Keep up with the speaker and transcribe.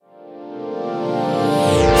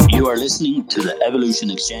You are listening to the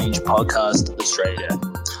Evolution Exchange Podcast Australia,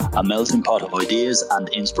 a melting pot of ideas and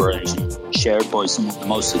inspiration shared by some of the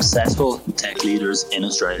most successful tech leaders in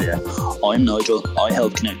Australia. I'm Nigel. I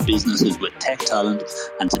help connect businesses with tech talent,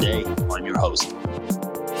 and today I'm your host.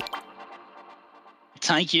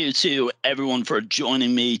 Thank you to everyone for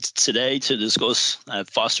joining me today to discuss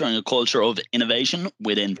fostering a culture of innovation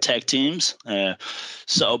within tech teams.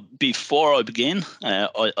 So before I begin,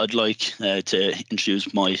 I'd like to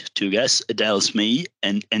introduce my two guests, Adel Smee,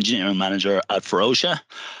 Engineering Manager at Ferocia,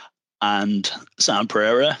 and Sam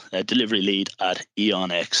Perera, Delivery Lead at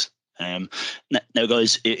EonX. Now,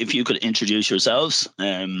 guys, if you could introduce yourselves,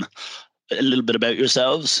 a little bit about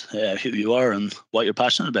yourselves, who you are and what you're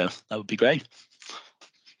passionate about, that would be great.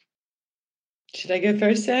 Should I go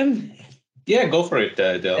first, Sam? Yeah, go for it,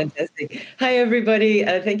 Adel. Fantastic. Hi, everybody.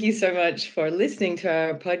 Thank you so much for listening to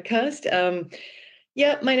our podcast.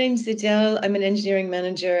 My name's Adel. I'm an engineering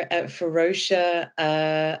manager at Ferocia.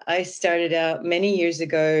 I started out many years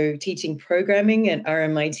ago teaching programming at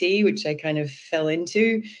RMIT, which I kind of fell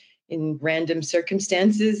into in random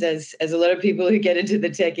circumstances, as a lot of people who get into the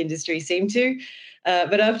tech industry seem to.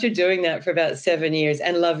 But after doing that for about 7 years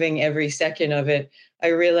and loving every second of it, I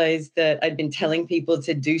realized that I'd been telling people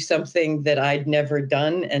to do something that I'd never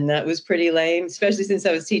done, and that was pretty lame, especially since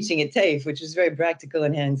I was teaching at TAFE, which was very practical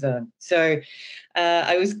and hands-on. So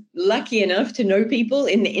I was lucky enough to know people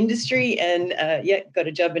in the industry and got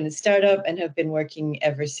a job in a startup and have been working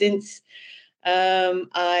ever since.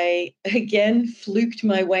 I, again, fluked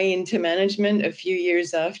my way into management a few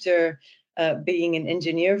years after being an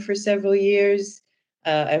engineer for several years.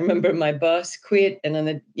 I remember my boss quit, and on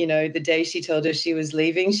the day she told us she was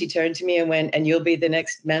leaving, she turned to me and went, "And you'll be the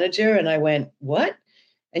next manager?" And I went, "What?"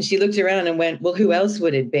 And she looked around and went, "Well, who else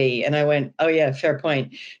would it be?" And I went, "Oh yeah, fair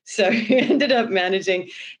point." So I ended up managing,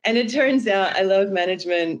 and it turns out I love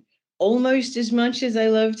management almost as much as I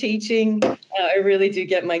love teaching. I really do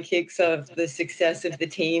get my kicks off the success of the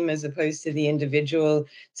team as opposed to the individual.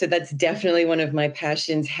 So that's definitely one of my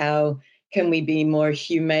passions. How can we be more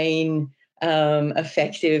humane,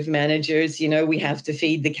 effective managers? We have to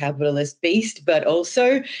feed the capitalist beast, but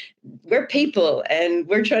also we're people and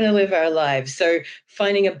we're trying to live our lives. So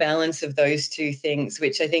finding a balance of those two things,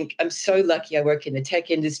 which I think I'm so lucky I work in the tech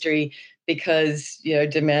industry, because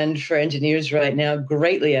demand for engineers right now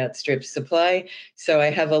greatly outstrips supply. So I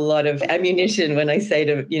have a lot of ammunition when I say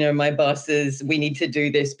to my bosses, we need to do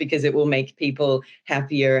this because it will make people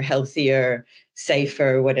happier, healthier,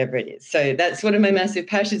 safer, whatever it is. So that's one of my massive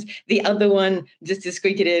passions. The other one, just to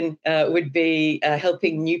squeak it in, would be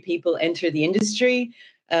helping new people enter the industry.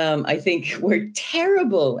 I think we're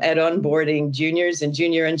terrible at onboarding juniors and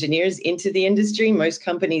junior engineers into the industry. Most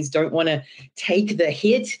companies don't want to take the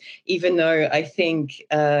hit, even though I think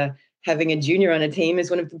having a junior on a team is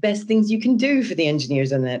one of the best things you can do for the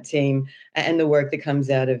engineers on that team and the work that comes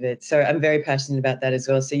out of it. So I'm very passionate about that as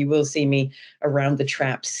well. So you will see me around the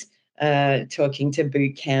traps, talking to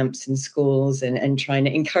boot camps and schools and trying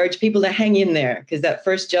to encourage people to hang in there, because that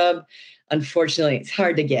first job, unfortunately, it's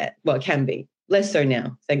hard to get. Well, it can be. Less so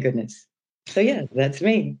now, thank goodness. So yeah, that's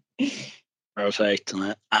me. Perfect.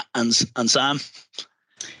 And Sam?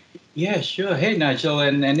 Yeah, sure. Hey, Nigel,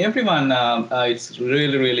 and everyone. It's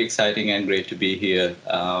really, really exciting and great to be here.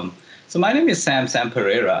 So my name is Sam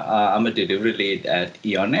Perera. I'm a delivery lead at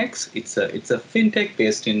EonX. It's a fintech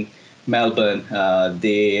based in Melbourne.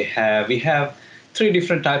 We have 3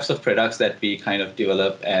 different types of products that we kind of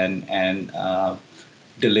develop and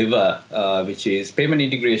deliver, which is payment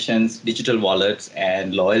integrations, digital wallets,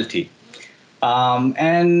 and loyalty.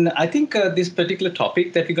 And I think this particular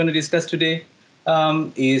topic that we're going to discuss today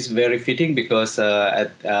is very fitting, because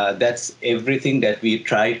that's everything that we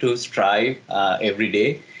try to strive every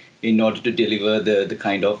day in order to deliver the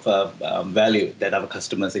kind of value that our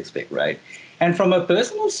customers expect, right? And from a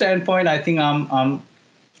personal standpoint, I think I'm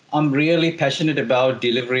really passionate about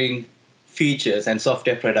delivering features and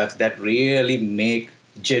software products that really make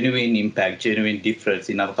genuine impact, genuine difference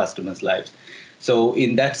in our customers' lives. So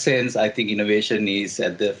in that sense, I think innovation is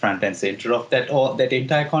at the front and center of that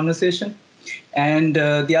entire conversation. And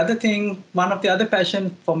the other thing, one of the other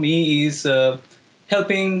passion for me is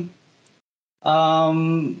helping,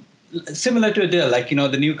 similar to Adel, like,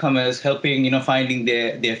 the newcomers, helping, finding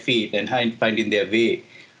their feet and finding their way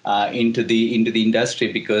into the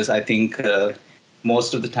industry, because I think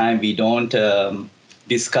most of the time we don't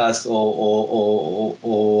discuss or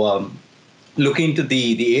look into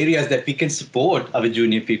the areas that we can support our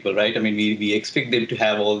junior people, right? I mean, we expect them to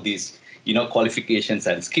have all these, qualifications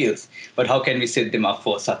and skills, but how can we set them up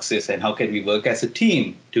for success, and how can we work as a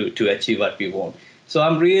team to achieve what we want? So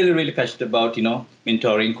I'm really, really passionate about,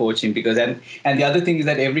 mentoring, coaching, because and the other thing is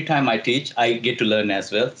that every time I teach, I get to learn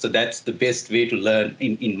as well. So that's the best way to learn,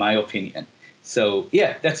 in my opinion. So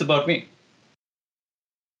yeah, that's about me.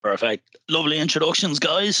 Perfect. Lovely introductions,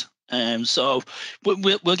 guys. So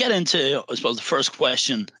we'll get into, I suppose, the first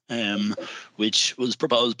question, which was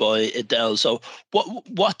proposed by Adel. So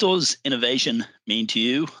what does innovation mean to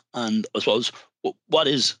you? And I suppose, what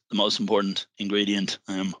is the most important ingredient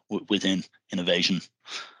within innovation?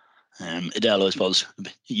 Adele, I suppose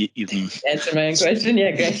you can answer my own question.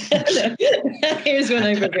 Yeah, great. Here's one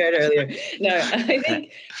I prepared earlier. No,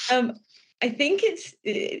 I think it's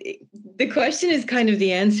the question is kind of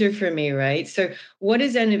the answer for me, right? So, what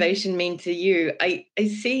does innovation mean to you? I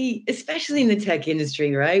see, especially in the tech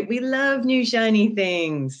industry, right? We love new shiny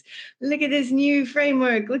things. Look at this new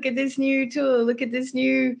framework. Look at this new tool. Look at this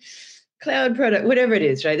new cloud product. Whatever it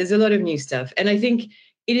is, right? There's a lot of new stuff, and I think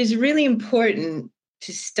it is really important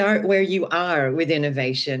to start where you are with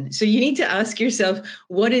innovation. So you need to ask yourself,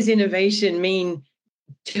 what does innovation mean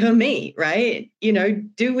to me, right?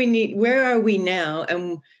 Do we need, where are we now?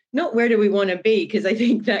 And not where do we want to be? Because I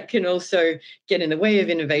think that can also get in the way of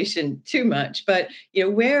innovation too much. But,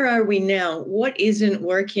 where are we now? What isn't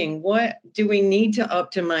working? What do we need to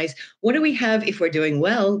optimize? What do we have, if we're doing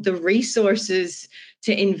well, the resources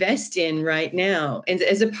to invest in right now? And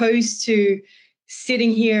as opposed to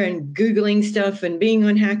sitting here and Googling stuff and being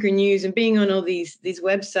on Hacker News and being on all these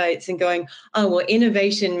websites and going, oh, well,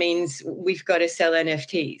 innovation means we've got to sell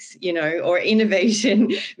NFTs, or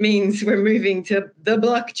innovation means we're moving to the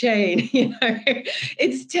blockchain.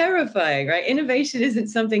 It's terrifying, right? Innovation isn't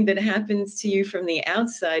something that happens to you from the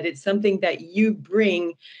outside. It's something that you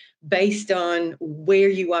bring based on where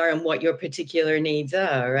you are and what your particular needs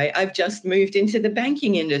are, right? I've just moved into the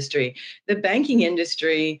banking industry. The banking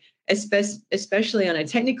industry, especially on a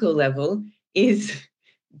technical level, is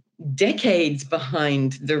decades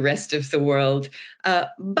behind the rest of the world.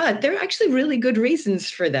 But there are actually really good reasons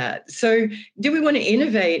for that. So do we want to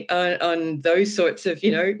innovate on those sorts of,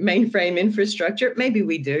 mainframe infrastructure? Maybe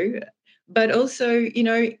we do. But also,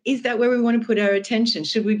 is that where we want to put our attention?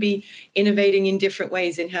 Should we be innovating in different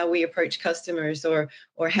ways in how we approach customers or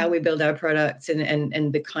how we build our products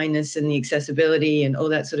and the kindness and the accessibility and all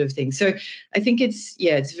that sort of thing? So I think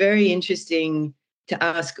it's very interesting to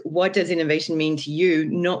ask, what does innovation mean to you?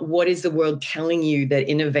 Not what is the world telling you that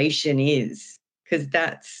innovation is, because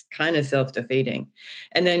that's kind of self-defeating.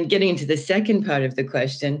 And then getting into the second part of the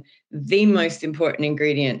question, the most important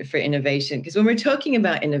ingredient for innovation, because when we're talking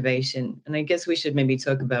about innovation, and I guess we should maybe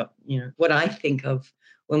talk about, what I think of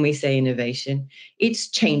when we say innovation, it's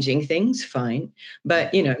changing things, fine.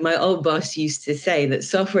 But, my old boss used to say that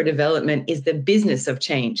software development is the business of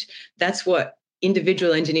change. That's what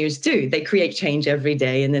individual engineers do. They create change every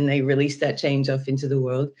day, and then they release that change off into the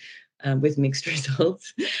world with mixed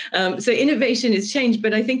results. So innovation is change,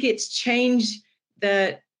 but I think it's change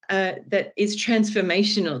that is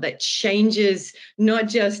transformational, that changes not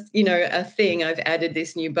just, a thing, I've added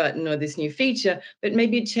this new button or this new feature, but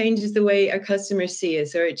maybe it changes the way our customers see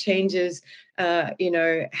us, or it changes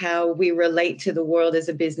how we relate to the world as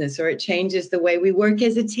a business, or it changes the way we work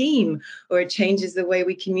as a team, or it changes the way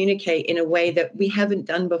we communicate in a way that we haven't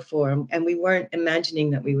done before and we weren't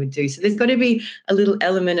imagining that we would do. So there's got to be a little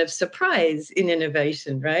element of surprise in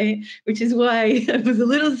innovation, right? Which is why I was a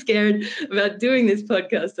little scared about doing this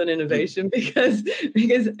podcast on innovation, because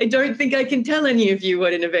I don't think I can tell any of you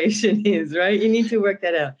what innovation is, right? You need to work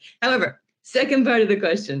that out. However, second part of the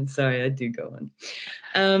question, sorry, I do go on.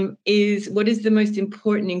 Is what is the most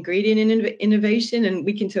important ingredient in innovation? And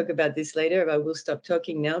we can talk about this later. I will stop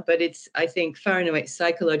talking now, but it's, I think, far and away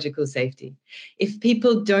psychological safety. If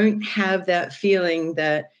people don't have that feeling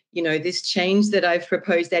that, this change that I've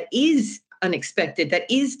proposed that is unexpected,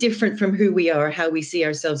 that is different from who we are, how we see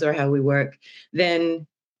ourselves, or how we work, then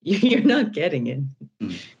you're not getting it.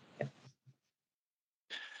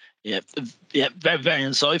 Yeah, very, very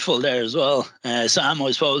insightful there as well. Sam,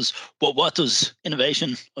 I suppose, what does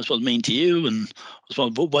innovation, I suppose, mean to you? And I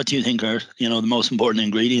suppose, what do you think are, the most important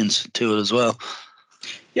ingredients to it as well?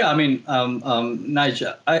 Yeah, I mean,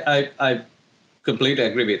 Nigel, I completely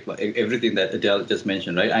agree with everything that Adele just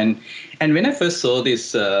mentioned, right? And when I first saw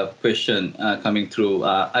this question coming through,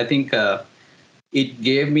 I think it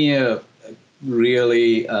gave me a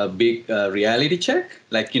really big reality check.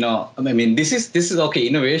 Like, I mean, this is okay,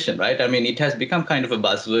 innovation, right? I mean, it has become kind of a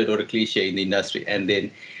buzzword or a cliche in the industry. And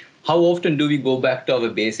then how often do we go back to our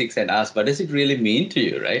basics and ask, what does it really mean to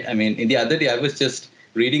you, right? I mean, in the other day, I was just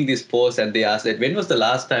reading this post and they asked that, when was the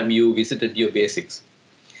last time you visited your basics?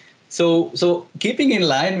 So keeping in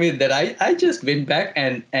line with that, I just went back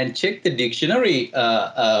and checked the dictionary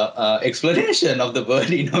explanation of the word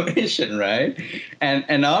innovation, right?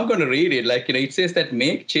 And now I'm going to read it. Like, it says that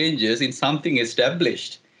make changes in something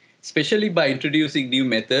established, especially by introducing new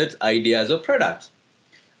methods, ideas, or products,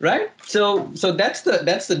 right? So that's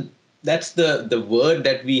the word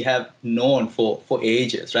that we have known for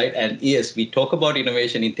ages, right? And yes, we talk about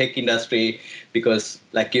innovation in tech industry because,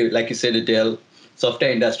 like you said, Adel,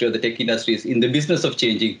 software industry or the tech industry is in the business of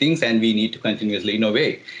changing things, and we need to continuously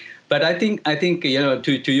innovate. But I think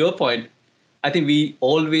to your point, I think we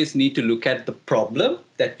always need to look at the problem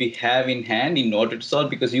that we have in hand in order to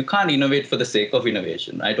solve, because you can't innovate for the sake of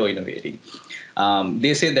innovation, right? Or innovating.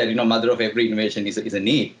 They say that mother of every innovation is a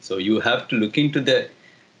need. So you have to look into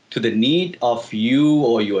the need of you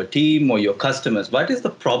or your team or your customers. What is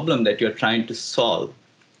the problem that you're trying to solve?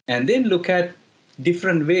 And then look at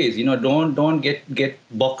different ways. Don't get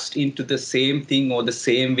boxed into the same thing or the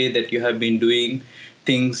same way that you have been doing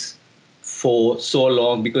things for so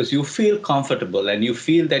long, because you feel comfortable and you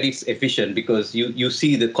feel that it's efficient, because you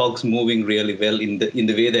see the cogs moving really well in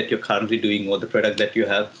the way that you're currently doing, or the product that you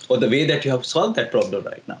have, or the way that you have solved that problem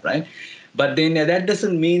right now, right? But then that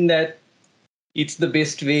doesn't mean that it's the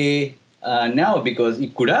best way now, because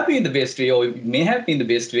it could have been the best way, or it may have been the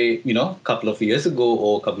best way, a couple of years ago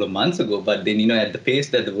or a couple of months ago. But then, at the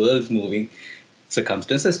pace that the world's moving,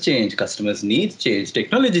 circumstances change, customers' needs change,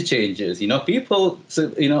 technology changes, people, so,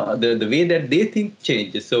 the way that they think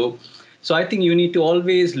changes. So I think you need to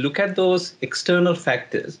always look at those external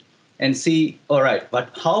factors and see, all right, but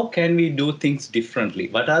how can we do things differently?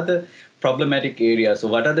 What are the problematic areas,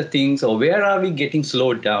 or what are the things, or where are we getting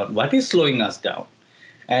slowed down? What is slowing us down?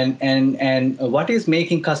 And what is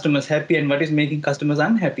making customers happy and what is making customers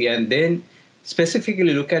unhappy? And then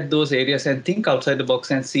specifically look at those areas and think outside the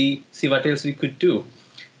box and see what else we could do.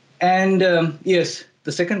 And yes,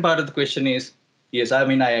 the second part of the question is, yes, I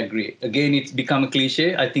mean, I agree. Again, it's become a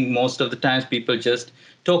cliche. I think most of the times people just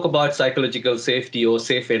talk about psychological safety or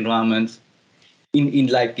safe environments in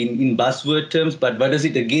buzzword terms, but what does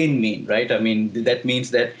it again mean, right? I mean, that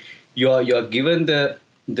means that you're given the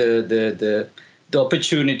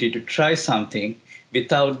opportunity to try something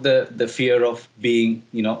without the fear of being,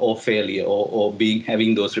 or failure, or being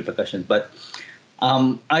having those repercussions. But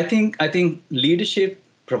I think leadership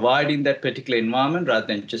providing that particular environment rather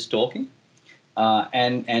than just talking,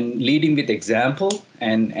 and leading with example,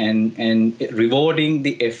 and rewarding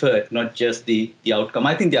the effort, not just the outcome.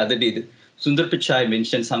 I think the other day, Sundar Pichai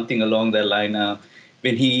mentioned something along that line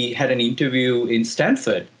when he had an interview in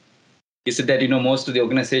Stanford. He said that most of the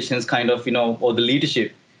organizations kind of or the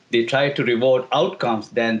leadership, they try to reward outcomes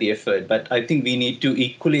than the effort. But I think we need to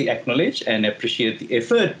equally acknowledge and appreciate the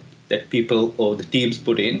effort that people or the teams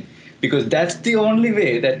put in, because that's the only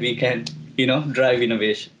way that we can drive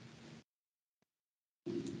innovation.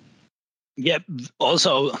 Yeah,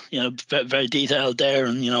 also, very detailed there,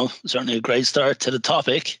 and certainly a great start to the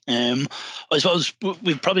topic. I suppose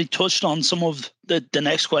we've probably touched on some of the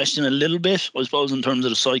next question a little bit, I suppose, in terms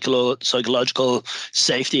of the psychological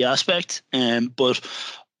safety aspect. But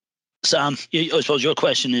Sam, I suppose your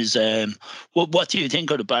question is, what do you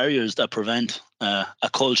think are the barriers that prevent a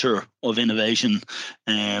culture of innovation?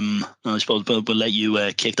 I suppose we'll let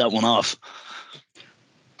you kick that one off.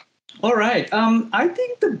 All right. I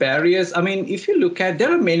think the barriers, I mean, if you look at,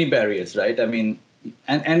 there are many barriers, right? I mean,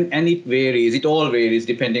 and it varies. It all varies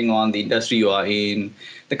depending on the industry you are in,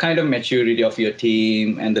 the kind of maturity of your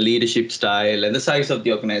team, and the leadership style, and the size of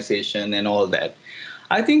the organization, and all that.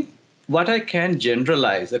 I think what I can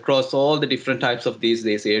generalize across all the different types of these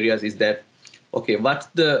areas is that, okay, what's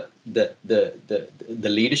the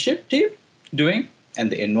leadership team doing,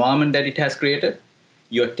 and the environment that it has created,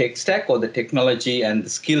 your tech stack or the technology and the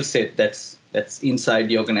skill set that's inside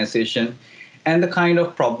the organization, and the kind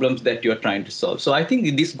of problems that you're trying to solve. So I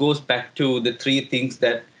think this goes back to the three things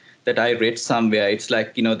that I read somewhere. It's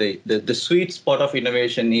like, the sweet spot of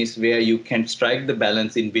innovation is where you can strike the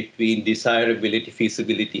balance in between desirability,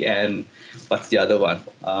 feasibility, and what's the other one?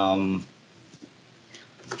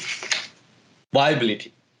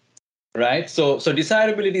 Viability. Right. So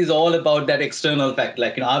desirability is all about that external fact,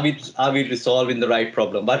 like, are we resolving the right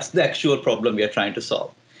problem? What's the actual problem we are trying to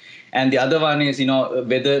solve? And the other one is,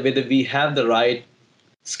 whether we have the right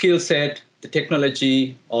skill set, the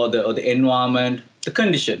technology, or the environment, the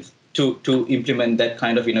conditions to implement that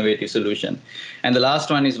kind of innovative solution. And the last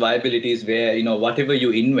one is viability, is where, whatever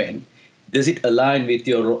you invent, does it align with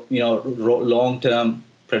your long-term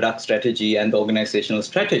product strategy and the organizational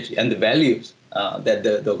strategy and the values that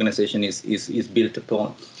the organization is built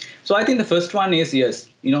upon. So I think the first one is, yes,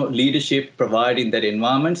 leadership providing that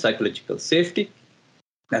environment, psychological safety.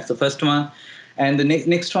 That's the first one. And the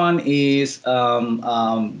next one is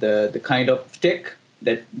the kind of tech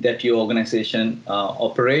that your organization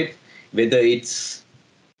operates, whether it's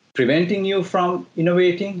preventing you from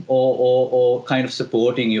innovating or kind of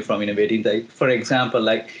supporting you from innovating. Like, for example,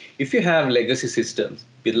 like if you have legacy systems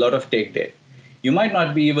with a lot of tech debt, you might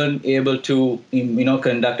not be even able to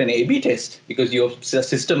conduct an A/B test because your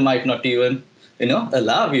system might not even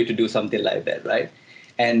allow you to do something like that, right?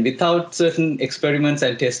 And without certain experiments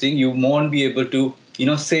and testing, you won't be able to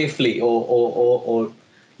safely or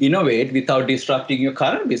innovate without disrupting your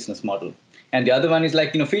current business model. And the other one is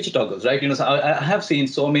like feature toggles, right? So I have seen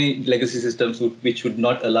so many legacy systems which would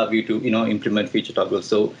not allow you to implement feature toggles.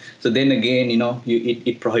 So then again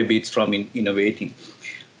it prohibits from innovating.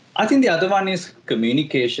 I think the other one is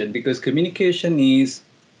communication, because communication is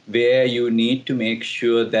where you need to make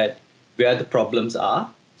sure that where the problems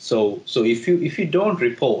are. So if you don't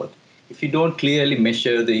report, if you don't clearly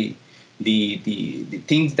measure the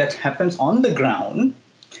things that happens on the ground,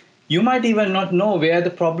 you might even not know where the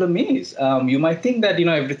problem is. You might think that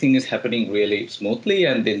everything is happening really smoothly,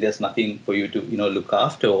 and then there's nothing for you to look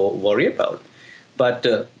after or worry about. But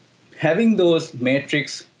having those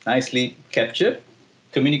metrics nicely captured,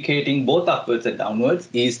 communicating both upwards and downwards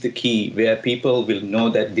is the key, where people will know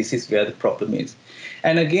that this is where the problem is.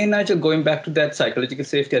 And again, Nigel, going back to that psychological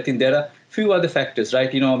safety, I think there are a few other factors,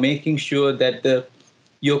 right? Making sure that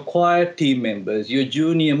your quiet team members,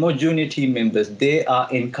 your more junior team members, they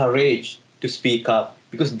are encouraged to speak up,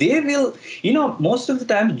 because they will, most of the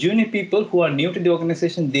time, junior people who are new to the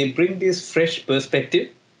organization, they bring this fresh perspective.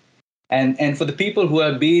 And for the people who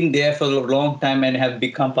have been there for a long time and have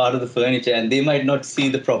become part of the furniture, and they might not see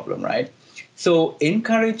the problem, right? So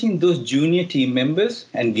encouraging those junior team members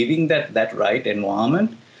and giving that right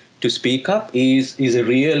environment to speak up is a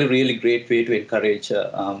really, really great way to encourage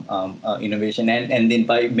innovation. And then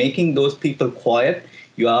by making those people quiet,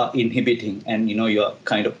 you are inhibiting and you are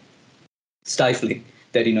kind of stifling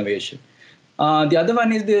that innovation. The other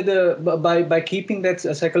one is by keeping that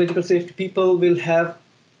psychological safety, people will have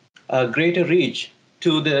a greater reach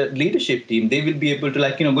to the leadership team. They will be able to,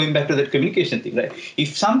 going back to that communication thing, right?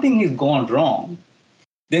 If something has gone wrong,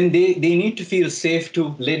 then they need to feel safe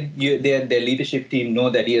to let their leadership team know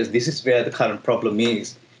that, yes, this is where the current problem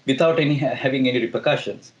is, without having any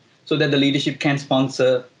repercussions, so that the leadership can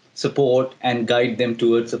sponsor, support, and guide them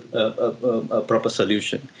towards a proper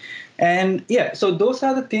solution. And yeah, so those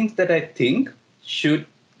are the things that I think should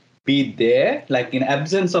be there. Like in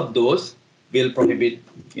absence of those, will prohibit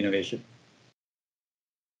innovation.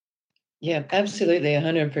 Yeah, absolutely,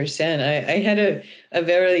 100%. I had a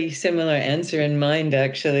very similar answer in mind,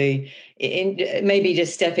 actually. Maybe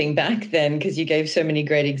just stepping back then, because you gave so many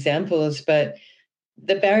great examples, but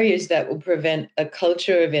the barriers that will prevent a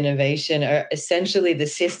culture of innovation are essentially the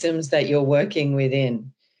systems that you're working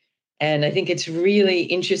within. And I think it's really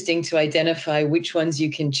interesting to identify which ones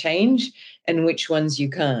you can change and which ones you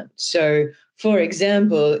can't. So, for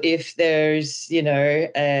example, if there's,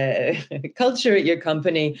 a culture at your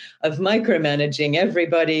company of micromanaging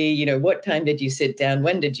everybody, what time did you sit down?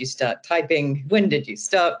 When did you start typing? When did you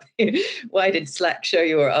stop? Why did Slack show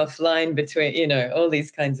you were offline between, all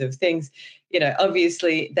these kinds of things?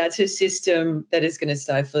 Obviously that's a system that is going to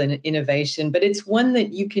stifle innovation, but it's one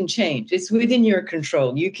that you can change. It's within your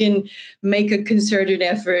control. You can make a concerted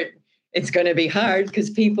effort. It's going to be hard because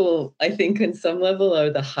people, I think, on some level are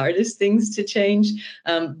the hardest things to change,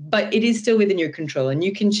 but it is still within your control, and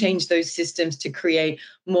you can change those systems to create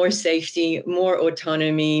more safety, more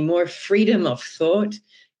autonomy, more freedom of thought.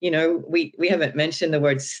 We haven't mentioned the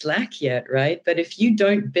word Slack yet, right? But if you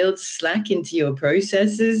don't build Slack into your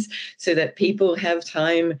processes so that people have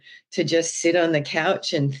time to just sit on the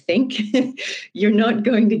couch and think, you're not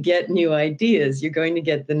going to get new ideas. You're going to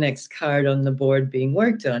get the next card on the board being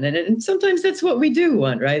worked on. And sometimes that's what we do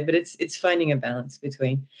want, right? But it's finding a balance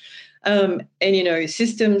between.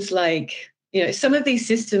 Systems like, some of these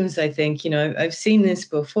systems, I think, I've seen this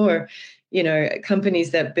before,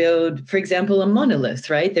 companies that build, for example, a monolith,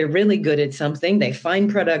 right? They're really good at something. They find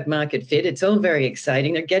product market fit. It's all very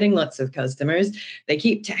exciting. They're getting lots of customers. They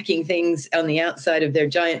keep tacking things on the outside of their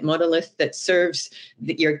giant monolith that serves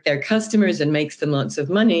their customers and makes them lots of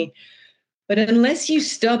money. But unless you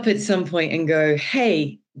stop at some point and go,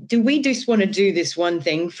 hey, do we just want to do this one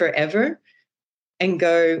thing forever? And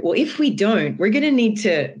go, well, if we don't, we're going to need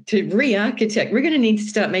to re-architect. We're going to need to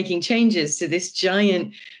start making changes to this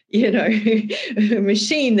giant,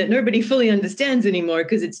 machine that nobody fully understands anymore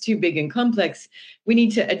because it's too big and complex. We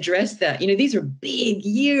need to address that. These are big,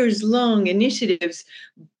 years-long initiatives.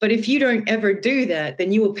 But if you don't ever do that,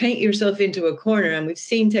 then you will paint yourself into a corner. And we've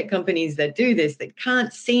seen tech companies that do this that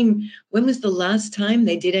can't seem, when was the last time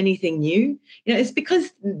they did anything new? It's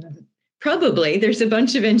because probably there's a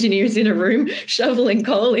bunch of engineers in a room shoveling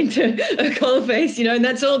coal into a coal face, and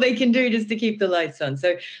that's all they can do just to keep the lights on.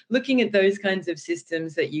 So looking at those kinds of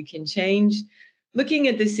systems that you can change, looking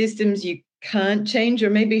at the systems you can't change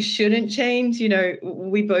or maybe shouldn't change.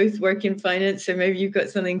 We both work in finance, so maybe you've got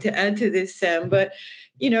something to add to this, Sam, but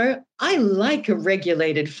I like a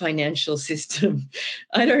regulated financial system.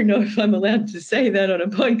 I don't know if I'm allowed to say that on a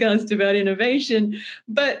podcast about innovation,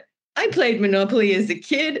 but I played Monopoly as a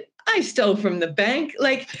kid. I stole from the bank.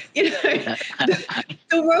 The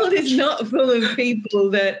world is not full of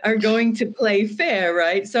people that are going to play fair,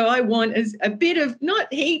 right? So I want a bit of,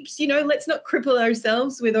 not heaps, let's not cripple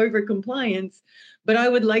ourselves with over-compliance, but I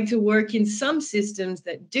would like to work in some systems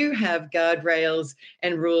that do have guardrails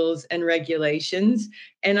and rules and regulations,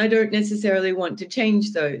 and I don't necessarily want to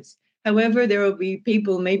change those. However, there will be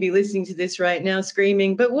people maybe listening to this right now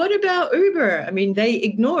screaming, but what about Uber? They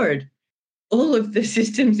ignored all of the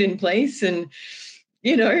systems in place and,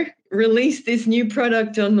 release this new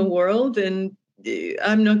product on the world. And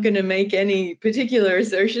I'm not going to make any particular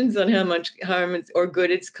assertions on how much harm or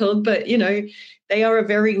good it's called, but, they are a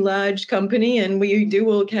very large company and we do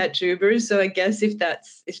all catch Ubers. So I guess if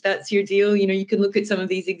that's your deal, you can look at some of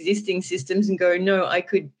these existing systems and go, no, I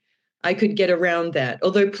could get around that.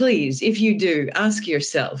 Although please, if you do, ask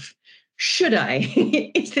yourself, should I?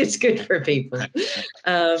 Is this good for people?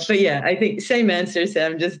 But yeah, I think same answer,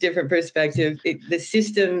 Sam, just different perspective. The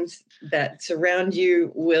systems that surround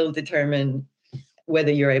you will determine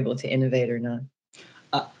whether you're able to innovate or not.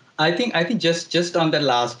 I think just on that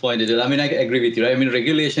last point, Adel, I agree with you. Right?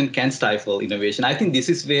 Regulation can stifle innovation. I think this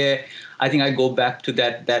is where I go back to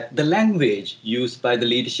that the language used by the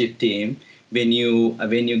leadership team when you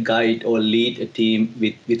guide or lead a team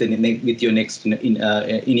with your next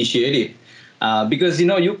initiative. Because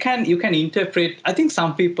you can interpret. I think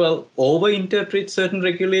some people over-interpret certain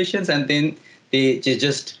regulations and then they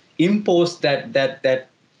just impose that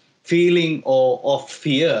feeling of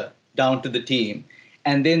fear down to the team,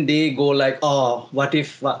 and then they go like, oh, what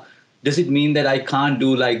if? Does it mean that I can't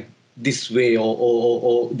do like this way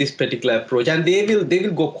or this particular approach? And they will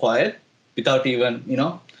go quiet without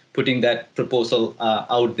even putting that proposal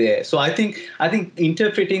out there. So I think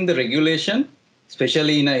interpreting the regulation,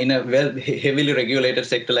 especially in a heavily regulated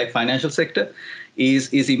sector like financial sector,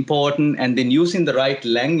 is important, and then using the right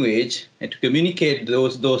language and to communicate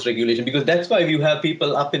those regulations, because that's why you have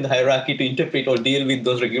people up in the hierarchy to interpret or deal with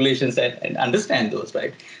those regulations and understand those,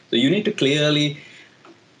 right? So you need to clearly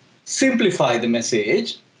simplify the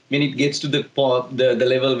message when it gets to the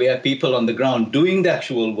level where people on the ground doing the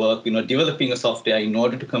actual work, developing a software in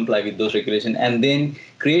order to comply with those regulations, and then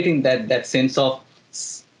creating that sense of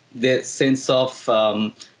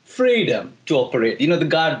freedom to operate. The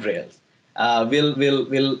guardrails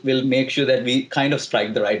will make sure that we kind of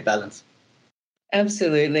strike the right balance.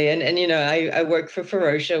 Absolutely, and I work for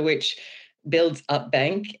Ferocia, which builds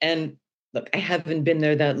UpBank, and look, I haven't been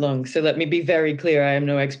there that long, so let me be very clear. I am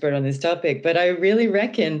no expert on this topic, but I really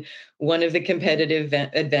reckon one of the competitive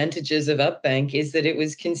advantages of UpBank is that it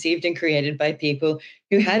was conceived and created by people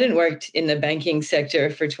who hadn't worked in the banking sector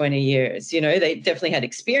for 20 years. They definitely had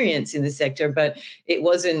experience in the sector, but it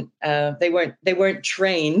wasn't. They weren't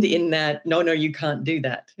trained in that. No, you can't do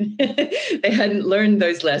that. They hadn't learned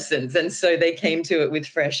those lessons, and so they came to it with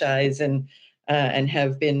fresh eyes and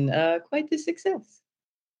have been quite the success.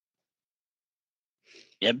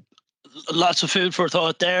 Yep. Lots of food for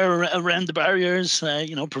thought there around the barriers,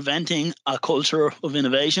 preventing a culture of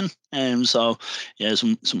innovation. So, yeah,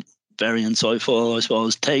 some very insightful, I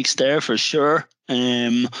suppose, takes there for sure.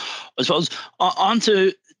 I suppose on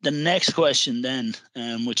to the next question then,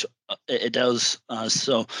 which Adel's asked.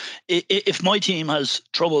 So, if my team has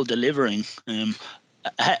trouble delivering,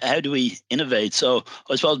 how do we innovate? So,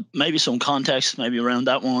 I suppose maybe some context maybe around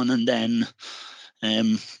that one, and then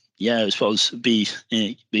I suppose we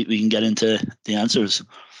can get into the answers.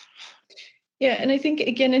 Yeah, and I think,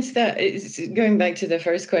 again, it's going back to the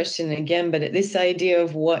first question again, but this idea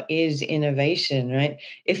of what is innovation, right?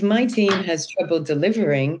 If my team has trouble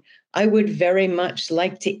delivering, I would very much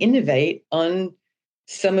like to innovate on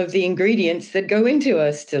some of the ingredients that go into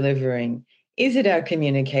us delivering. Is it our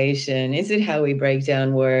communication? Is it how we break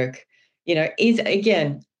down work?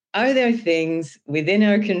 Are there things within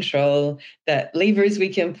our control, that levers we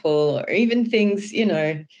can pull, or even things,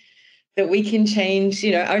 that we can change,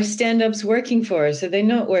 our stand-ups working for us, or they're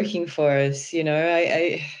not working for us.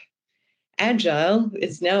 Agile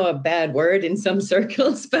is now a bad word in some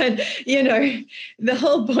circles, but the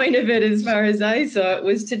whole point of it, as far as I saw it,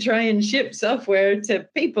 was to try and ship software to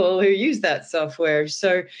people who use that software.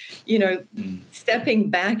 So, stepping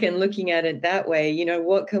back and looking at it that way,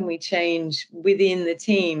 what can we change within the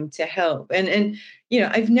team to help? And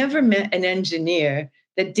I've never met an engineer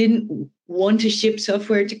that didn't want to ship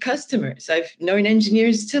software to customers. I've known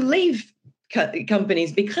engineers to leave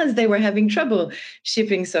companies because they were having trouble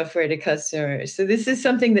shipping software to customers. So this is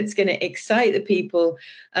something that's going to excite the people.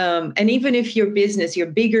 And even if your business, your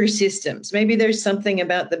bigger systems, maybe there's something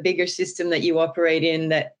about the bigger system that you operate in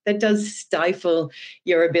that does stifle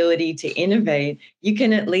your ability to innovate, you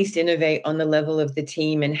can at least innovate on the level of the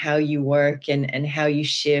team and how you work and how you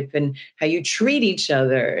ship and how you treat each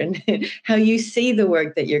other and how you see the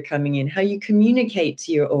work that you're coming in, how you communicate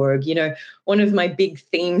to your org. One of my big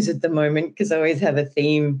themes at the moment, because I always have a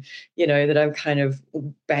theme, that I'm kind of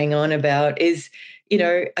bang on about, is,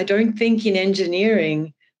 I don't think in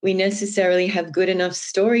engineering we necessarily have good enough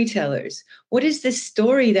storytellers. What is the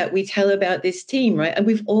story that we tell about this team, right? And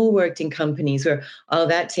we've all worked in companies where,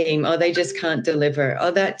 that team, they just can't deliver.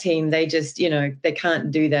 That team, they just, they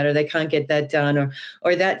can't do that, or they can't get that done,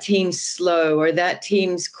 or that team's slow, or that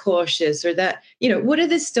team's cautious, or that, what are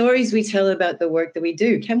the stories we tell about the work that we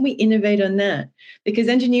do? Can we innovate on that? Because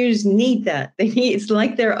engineers need that. It's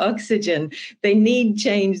like their oxygen. They need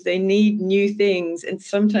change. They need new things. And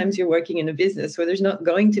sometimes you're working in a business where there's not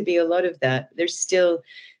going to be a lot of that. There's still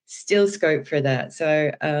scope for that.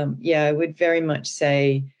 So I would very much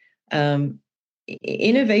say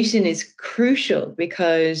innovation is crucial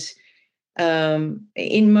because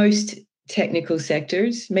in most technical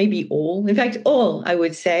sectors, maybe all, in fact, all, I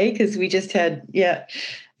would say, because we just had,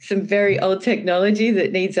 some very old technology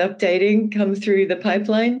that needs updating come through the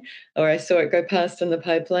pipeline, or I saw it go past on the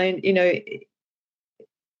pipeline. It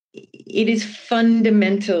is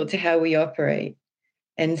fundamental to how we operate.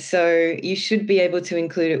 And so you should be able to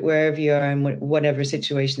include it wherever you are and whatever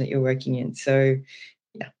situation that you're working in. So,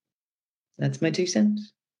 that's my 2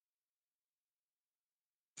 cents.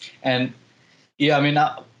 And when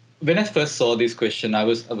I first saw this question, I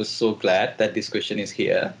was so glad that this question is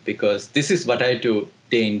here, because this is what I do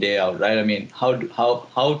day in, day out, right? I mean, how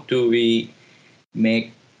do we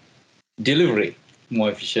make delivery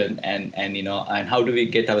more efficient, and how do we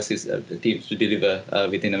get our teams to deliver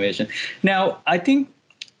with innovation? Now, I think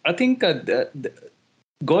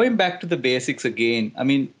going back to the basics again, I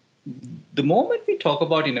mean, the moment we talk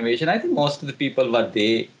about innovation, I think most of the people, what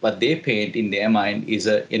they paint in their mind is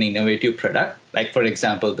an innovative product, like, for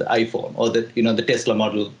example, the iPhone or the Tesla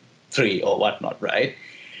Model 3 or whatnot, right?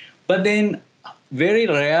 But then very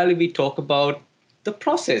rarely we talk about the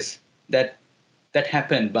process that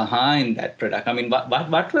happened behind that product. I mean,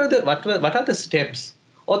 what are the steps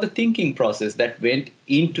or the thinking process that went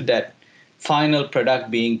into that final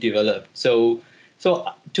product being developed? So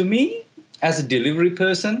to me, as a delivery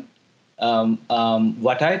person,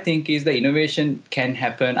 what I think is the innovation can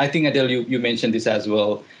happen. I think, Adel, you mentioned this as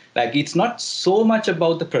well. Like, it's not so much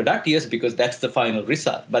about the product, yes, because that's the final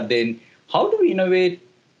result. But then how do we innovate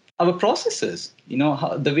our processes?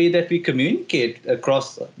 The way that we communicate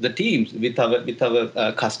across the teams with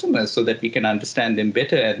our customers, so that we can understand them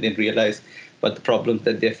better and then realize what the problems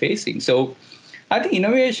that they're facing. So I think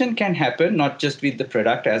innovation can happen not just with the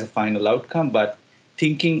product as a final outcome, but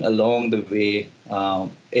thinking along the way,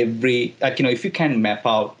 if you can map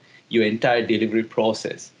out your entire delivery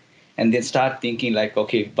process and then start thinking like,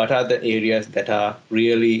 okay, what are the areas that are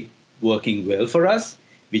really working well for us,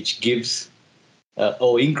 which gives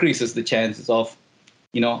or increases the chances of,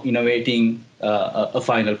 innovating a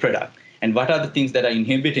final product, and what are the things that are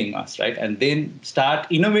inhibiting us, right? And then start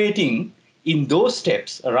innovating in those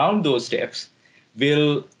steps, around those steps,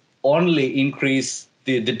 will only increase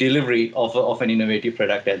the delivery of an innovative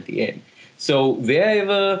product at the end. So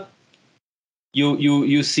wherever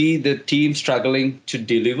you see the team struggling to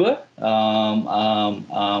deliver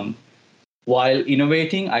while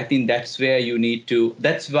innovating, I think that's where you need to.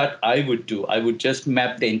 That's what I would do. I would just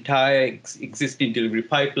map the entire existing delivery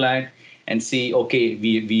pipeline and see, okay,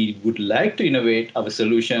 we would like to innovate our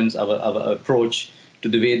solutions, our approach to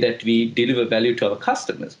the way that we deliver value to our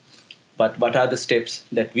customers. But what are the steps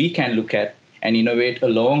that we can look at and innovate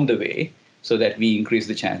along the way so that we increase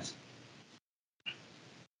the chance?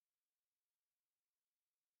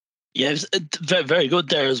 Yeah, it's very, very good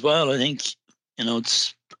there as well. I think,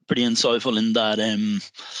 it's pretty insightful in that,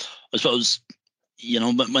 I suppose,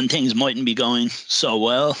 when things mightn't be going so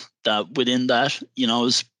well, that within that,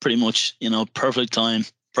 it's pretty much, perfect time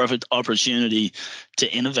perfect opportunity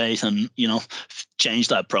to innovate and, change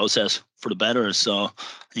that process for the better. So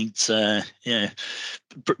I think it's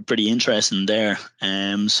pretty interesting there.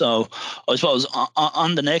 So I suppose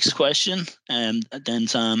on the next question, then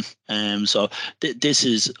Sam. So this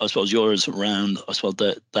is, I suppose, yours around, I suppose,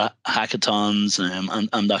 the hackathons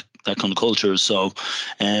and that kind of culture. So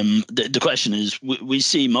the question is, we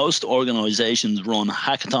see most organizations run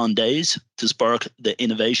hackathon days to spark the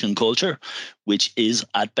innovation culture, which is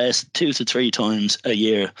at best 2 to 3 times a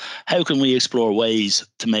year. How can we explore ways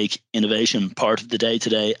to make innovation part of the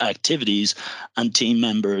day-to-day activities and team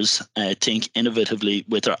members think innovatively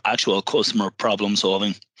with their actual customer problem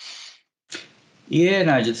solving? Yeah,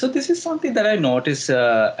 Nigel. So this is something that I noticed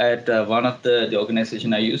at one of the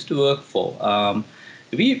organization I used to work for.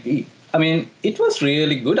 It was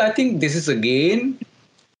really good. I think this is again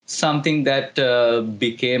something that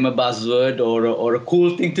became a buzzword or a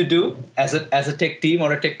cool thing to do as a tech team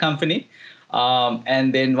or a tech company.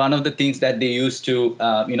 And then one of the things that they used to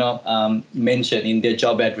mention in their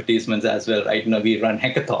job advertisements as well, right? We run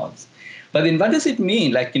hackathons. But then what does it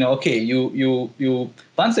mean? Like, okay, you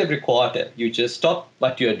once every quarter, you just stop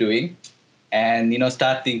what you're doing and,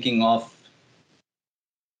 start thinking of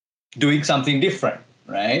doing something different,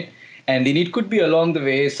 right? And then it could be along the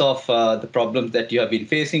ways of the problems that you have been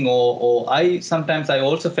facing, or sometimes I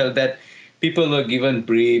also felt that people were given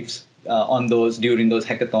briefs during those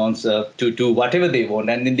hackathons to do whatever they want,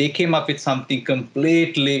 and then they came up with something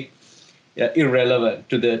completely irrelevant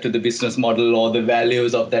to the business model or the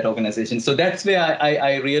values of that organization. So that's where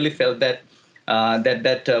I really felt that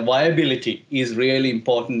viability is really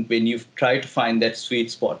important when you try to find that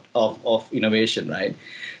sweet spot of innovation, right?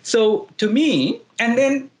 So to me, and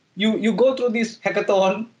then you go through this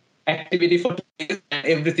hackathon activity for 2 days, and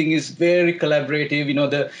everything is very collaborative.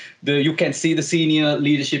 You can see the senior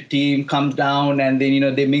leadership team comes down, and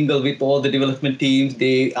then they mingle with all the development teams.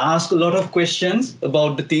 They ask a lot of questions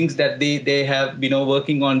about the things that they have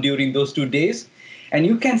working on during those 2 days, and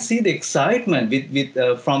you can see the excitement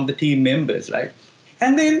with from the team members, right?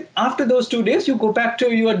 And then after those 2 days, you go back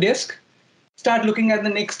to your desk, start looking at the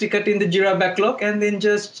next ticket in the Jira backlog, and then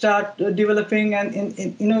just start developing, and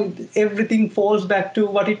everything falls back to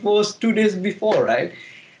what it was 2 days before, right?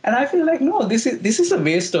 And I feel like, no, this is a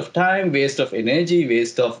waste of time, waste of energy,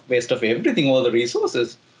 waste of everything, all the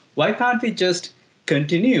resources. Why can't we just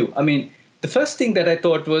continue? I mean, the first thing that I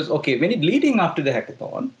thought was, okay, when it leading up to the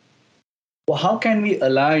hackathon, well, how can we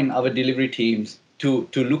align our delivery teams to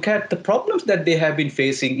look at the problems that they have been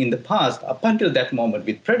facing in the past up until that moment,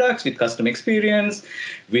 with products, with customer experience,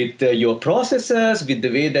 with your processes, with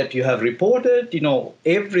the way that you have reported,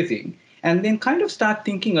 everything, and then kind of start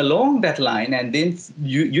thinking along that line, and then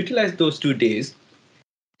you utilize those 2 days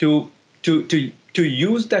to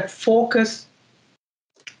use that focus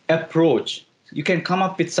approach. You can come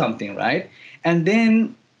up with something, right? And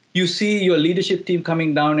then you see your leadership team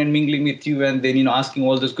coming down and mingling with you, and then asking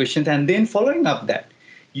all those questions, and then following up that.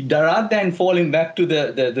 Rather than falling back to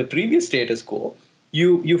the previous status quo,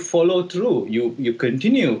 you follow through. You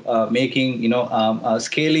continue making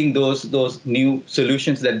scaling those new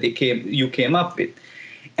solutions that you came up with,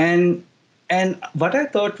 and what I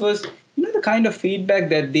thought was the kind of feedback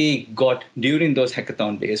that they got during those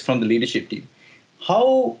hackathon days from the leadership team.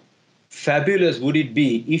 How fabulous would it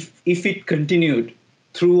be if it continued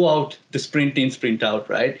throughout the sprint in, sprint out,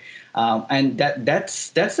 right? And that's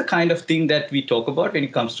the kind of thing that we talk about when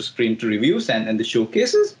it comes to sprint reviews and the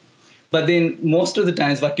showcases. But then most of the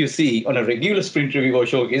times what you see on a regular sprint review or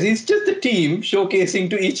showcase is just the team showcasing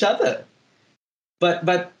to each other. But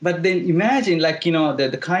then imagine, like,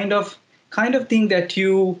 the kind of thing that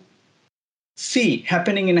you see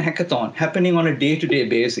happening in a hackathon, happening on a day-to-day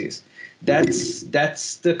basis.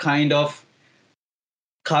 That's the kind of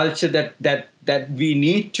culture that we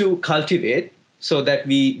need to cultivate, so that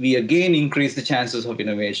we again increase the chances of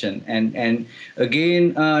innovation. And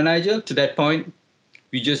again, Nigel, to that point,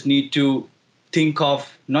 we just need to think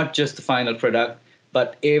of not just the final product,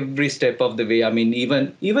 but every step of the way. I mean,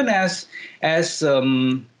 even as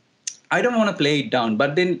I don't want to play it down,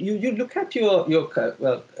 but then you look at your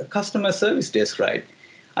customer service desk, right?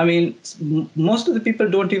 I mean, most of the people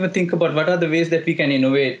don't even think about what are the ways that we can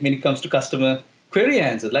innovate when it comes to customer query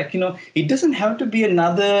answers. Like, it doesn't have to be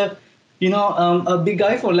another, a big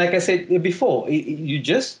iPhone. Like I said before, you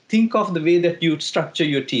just think of the way that you structure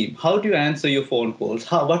your team. How do you answer your phone calls?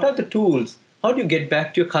 What are the tools? How do you get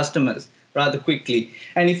back to your customers rather quickly?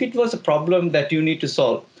 And if it was a problem that you need to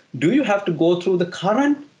solve, do you have to go through the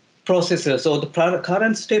current processes or the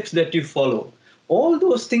current steps that you follow? All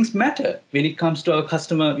those things matter when it comes to our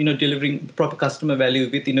customer, delivering the proper customer value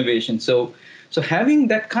with innovation. So So having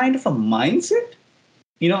that kind of a mindset,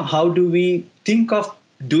 how do we think of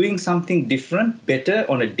doing something different, better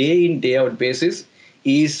on a day in, day out basis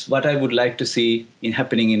is what I would like to see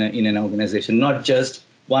happening in an organization, not just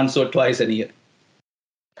once or twice a year.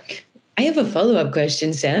 I have a follow-up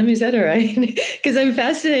question, Sam. Is that all right? Because I'm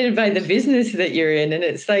fascinated by the business that you're in. And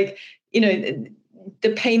it's like,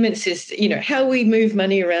 the payment system, how we move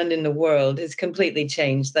money around in the world has completely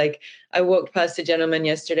changed. Like I walked past a gentleman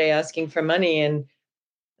yesterday asking for money, and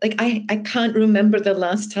like I can't remember the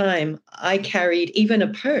last time I carried even a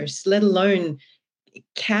purse, let alone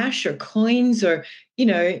cash or coins, or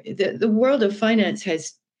the world of finance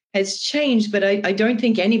has changed, but I don't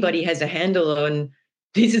think anybody has a handle on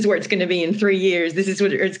this is where it's going to be in 3 years, this is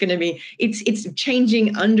what it's going to be. It's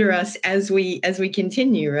changing under us as we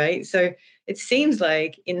continue, right? So it seems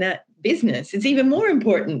like in that business it's even more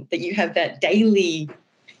important that you have that daily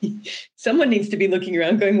someone needs to be looking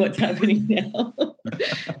around going, what's happening now?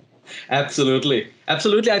 Absolutely. I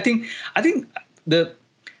think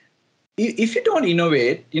if you don't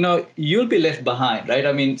innovate, you'll be left behind, right?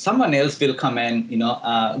 I mean, someone else will come and,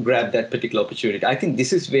 grab that particular opportunity. I think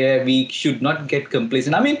this is where we should not get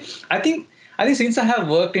complacent. I mean, I think since I have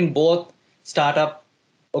worked in both startup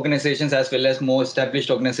organizations as well as more established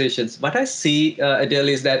organizations, what I see, Adel,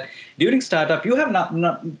 is that during startup, you have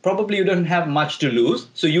probably you don't have much to lose.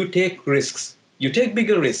 So you take risks, you take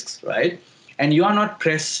bigger risks, right? And you are not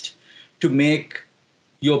pressed to make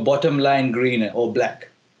your bottom line greener or black.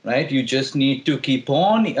 Right, you just need to keep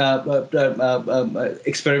on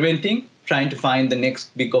experimenting, trying to find the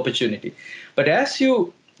next big opportunity. But as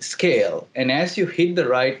you scale and as you hit the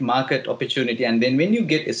right market opportunity, and then when you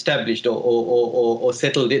get established or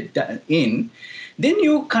settled in, then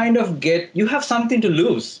you kind of you have something to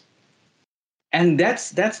lose. And that's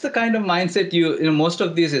the kind of mindset most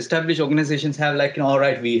of these established organizations have. Like, all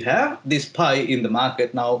right, we have this pie in the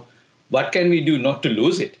market now. What can we do not to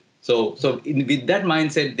lose it? So with that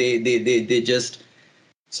mindset, they just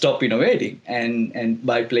stop innovating and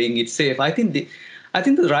by playing it safe. I think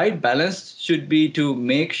the right balance should be to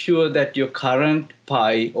make sure that your current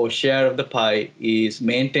pie or share of the pie is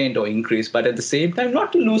maintained or increased, but at the same time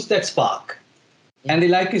not to lose that spark. Yeah. And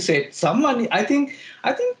like you said, I think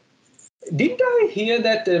didn't I hear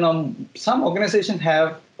that some organizations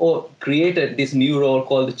have or created this new role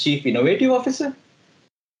called the Chief Innovative Officer?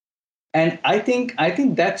 And I think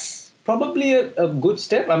that's probably a good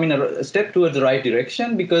step. I mean, a step towards the right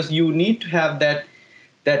direction, because you need to have that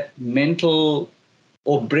mental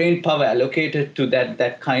or brain power allocated to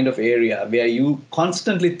that kind of area where you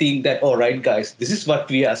constantly think that, all right, guys, this is what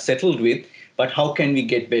we are settled with, but how can we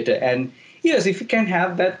get better? And yes, if you can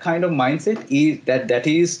have that kind of mindset, that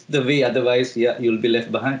is the way. Otherwise, you'll be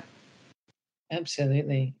left behind.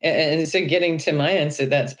 Absolutely. And so getting to my answer,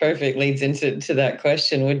 that's perfect, leads into that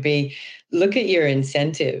question would be, look at your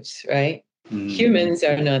incentives, right? Mm-hmm. Humans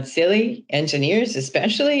are not silly. Engineers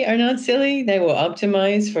especially are not silly. They will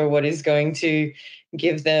optimize for what is going to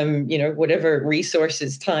give them, whatever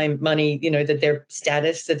resources, time, money, that their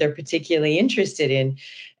status that they're particularly interested in.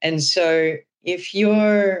 And so if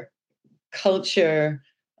your culture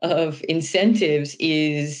of incentives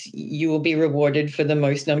is you will be rewarded for the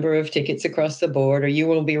most number of tickets across the board, or you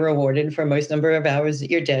will be rewarded for most number of hours at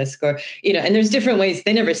your desk, or, and there's different ways.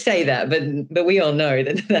 They never say that, but we all know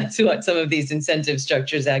that that's what some of these incentive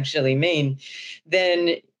structures actually mean.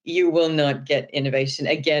 Then you will not get innovation.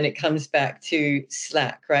 Again, it comes back to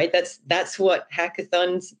slack, right? That's what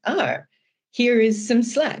hackathons are. Here is some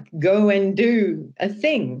slack. Go and do a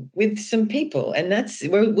thing with some people, and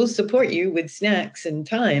we'll support you with snacks and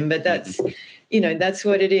time. But that's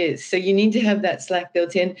what it is. So you need to have that slack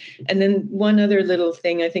built in. And then one other little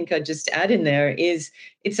thing I think I'd just add in there is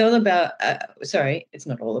it's all about. It's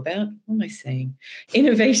not all about. What am I saying?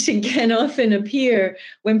 Innovation can often appear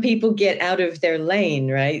when people get out of their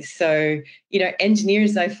lane, right? So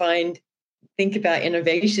engineers, I find, think about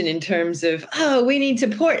innovation in terms of, we need to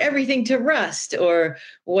port everything to Rust or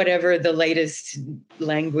whatever the latest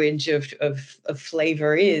language of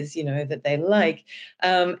flavor is, that they like.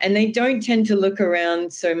 And they don't tend to look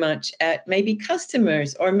around so much at maybe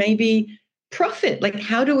customers or maybe profit. Like,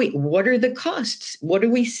 what are the costs? What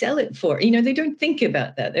do we sell it for? They don't think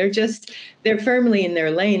about that. They're firmly in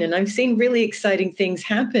their lane. And I've seen really exciting things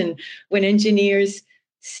happen when engineers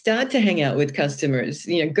start to hang out with customers,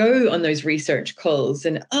 go on those research calls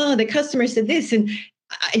and, the customer said this, and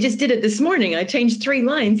I just did it this morning. I changed 3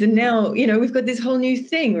 lines and now, we've got this whole new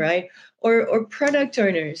thing, right? Or product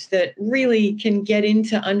owners that really can get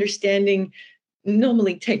into understanding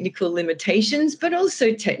normally technical limitations, but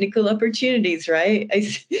also technical opportunities, right?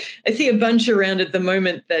 I see a bunch around at the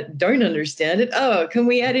moment that don't understand it. Oh, can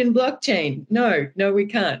we add in blockchain? No, we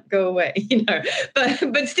can't. Go away,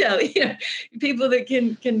 But still, people that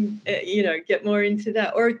can get more into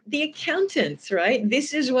that, or the accountants, right?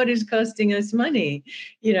 This is what is costing us money.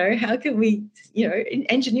 How can we?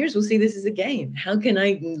 Engineers will see this as a game. How can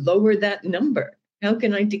I lower that number? How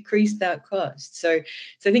can I decrease that cost? So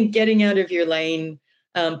I think getting out of your lane,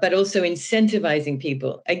 but also incentivizing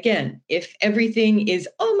people. Again, if everything is,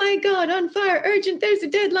 oh my God, on fire, urgent, there's a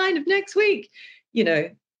deadline of next week,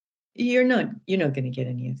 you're not going to get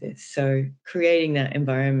any of this. So creating that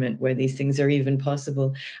environment where these things are even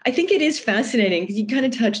possible. I think it is fascinating because you kind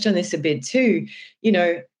of touched on this a bit too.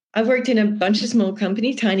 I've worked in a bunch of small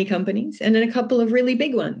companies, tiny companies, and then a couple of really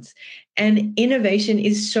big ones. And innovation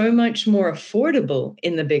is so much more affordable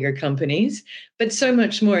in the bigger companies, but so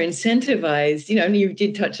much more incentivized. And you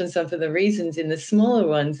did touch on some of the reasons in the smaller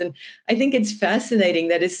ones. And I think it's fascinating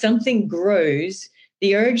that as something grows,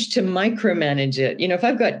 the urge to micromanage it. If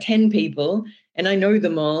I've got 10 people and I know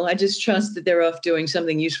them all, I just trust that they're off doing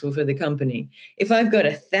something useful for the company. If I've got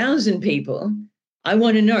 1,000 people, I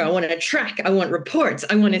want to know, I want to track, I want reports,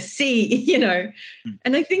 I want to see,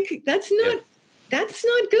 and I think that's not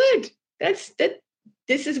good.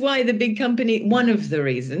 This is why the big company, one of the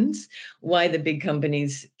reasons why the big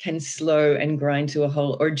companies can slow and grind to a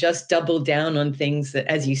halt or just double down on things that,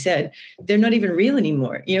 as you said, they're not even real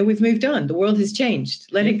anymore. We've moved on. The world has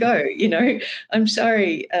changed. Let it go. I'm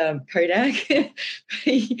sorry, Kodak,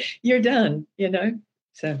 you're done,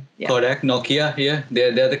 So, yeah. Kodak, Nokia,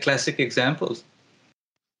 they're the classic examples.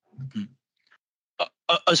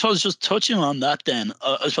 I suppose just touching on that then,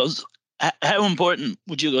 I suppose, how important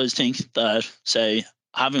would you guys think that, say,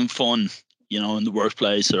 having fun, in the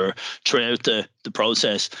workplace or throughout the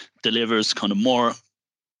process delivers kind of more,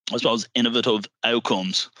 I suppose, innovative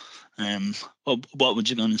outcomes? What would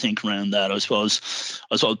you kind of think around that? I suppose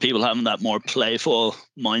people having that more playful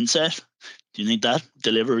mindset, do you think that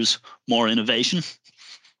delivers more innovation?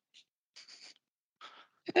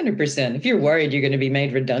 100%. If you're worried you're going to be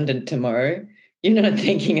made redundant tomorrow, you're not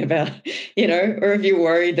thinking about, or if you're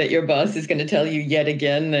worried that your boss is going to tell you yet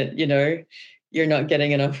again that, you're not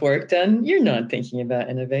getting enough work done, you're not thinking about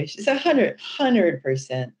innovation. So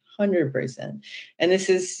 100%. And this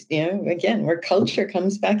is, again, where culture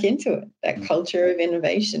comes back into it, that culture of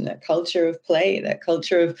innovation, that culture of play, that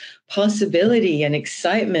culture of possibility and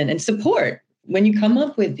excitement and support when you come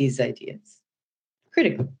up with these ideas.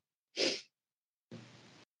 Critical.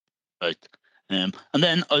 Right. And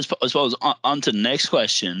then I suppose on to the next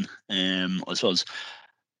question. I suppose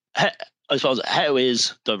how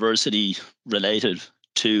is diversity related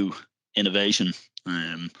to innovation?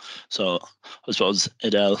 So I suppose,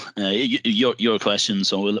 Adel, your question.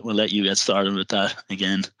 So we'll let you get started with that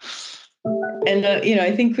again. And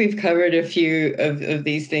I think we've covered a few of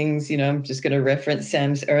these things. I'm just going to reference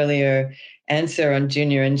Sam's earlier answer on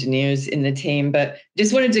junior engineers in the team, but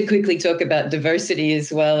just wanted to quickly talk about diversity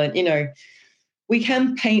as well. And we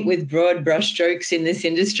can paint with broad brushstrokes in this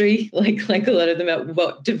industry, like a lot of them, about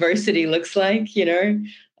what diversity looks like.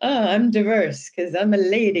 I'm diverse because I'm a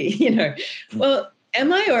lady. Well,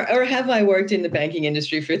 am I or have I worked in the banking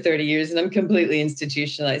industry for 30 years and I'm completely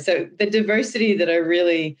institutionalized? So the diversity that I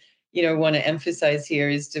really want to emphasize here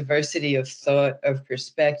is diversity of thought, of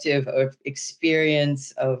perspective, of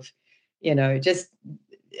experience, of just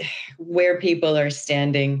where people are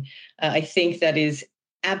standing. I think that is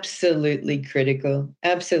absolutely critical.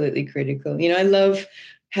 Absolutely critical. I love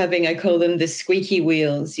having, I call them the squeaky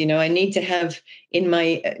wheels. I need to have in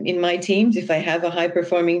my teams, if I have a high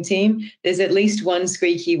performing team, there's at least one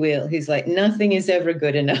squeaky wheel who's like, nothing is ever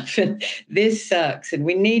good enough. And this sucks. And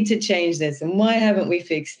we need to change this. And why haven't we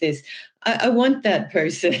fixed this? I want that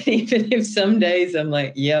person, even if some days I'm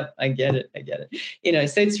like, yep, I get it.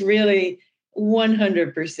 So it's really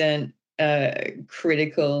 100%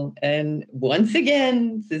 critical. And once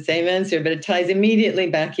again, it's the same answer, but it ties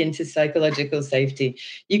immediately back into psychological safety.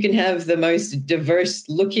 You can have the most diverse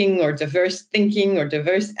looking or diverse thinking or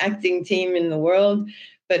diverse acting team in the world,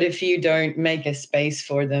 but if you don't make a space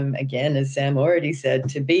for them, again, as Sam already said,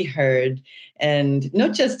 to be heard, and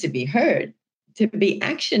not just to be heard, to be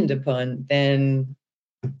actioned upon, then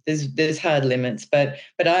there's hard limits. But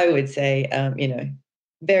I would say,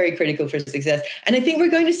 very critical for success. And I think we're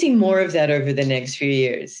going to see more of that over the next few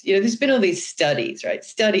years. There's been all these studies, right?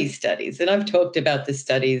 Studies. And I've talked about the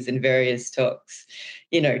studies in various talks.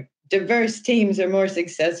 Diverse teams are more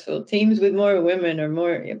successful. Teams with more women are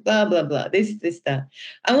more blah, blah, blah, this, that.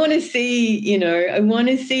 I want to see,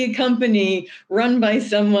 a company run by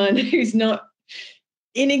someone who's not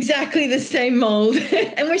in exactly the same mold.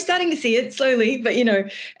 And we're starting to see it slowly, but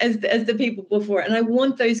as the people before. And I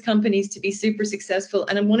want those companies to be super successful.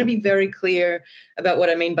 And I want to be very clear about what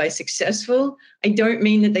I mean by successful. I don't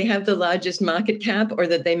mean that they have the largest market cap or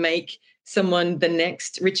that they make someone the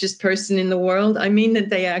next richest person in the world. I mean that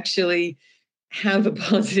they actually have a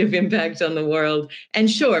positive impact on the world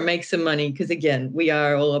and sure, make some money. Because again, we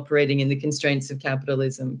are all operating in the constraints of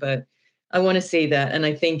capitalism, but I want to see that, and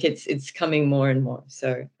I think it's coming more and more.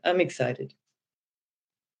 So I'm excited.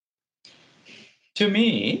 To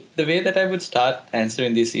me, the way that I would start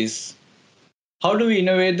answering this is, how do we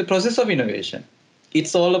innovate the process of innovation?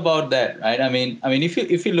 It's all about that, right? I mean,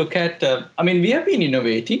 if you look at, we have been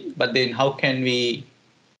innovating, but then how can we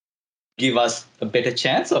give us a better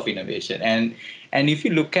chance of innovation? And if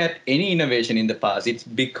you look at any innovation in the past, it's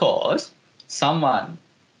because someone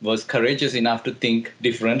was courageous enough to think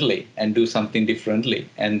differently and do something differently.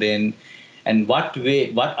 And what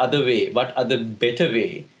other better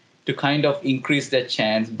way to kind of increase that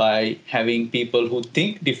chance by having people who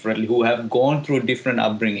think differently, who have gone through different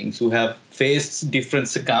upbringings, who have faced different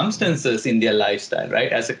circumstances in their lifestyle,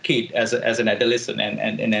 right? As a kid, as an adolescent,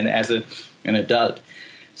 and as an adult.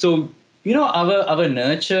 So, our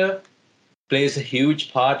nurture plays a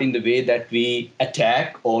huge part in the way that we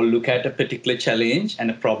attack or look at a particular challenge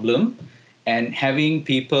and a problem, and having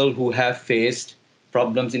people who have faced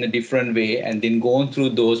problems in a different way and then gone through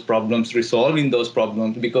those problems, resolving those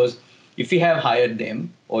problems. Because if we have hired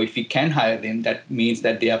them, or if we can hire them, that means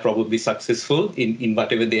that they are probably successful in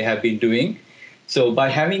whatever they have been doing. So by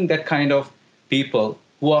having that kind of people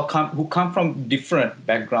who come from different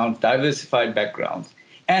backgrounds, diversified backgrounds,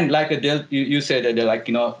 and like Adel, you said, Adel, like,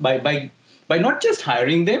 by not just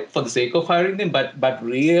hiring them for the sake of hiring them, but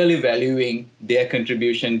really valuing their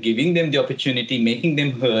contribution, giving them the opportunity, making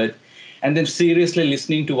them heard, and then seriously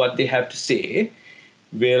listening to what they have to say,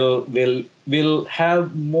 will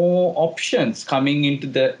have more options coming into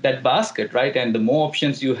that basket, right? And the more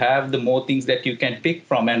options you have, the more things that you can pick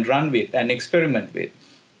from and run with and experiment with,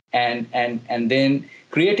 and then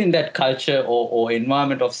creating that culture or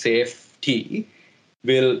environment of safety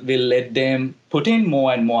will let them put in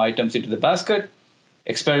more and more items into the basket,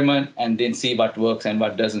 experiment, and then see what works and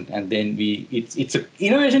what doesn't. And then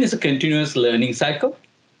innovation is a continuous learning cycle.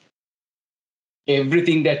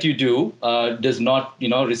 Everything that you do does not,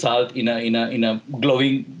 result in a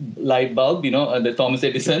glowing light bulb. The Thomas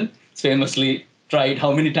Edison famously tried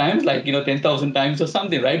how many times, like 10,000 times or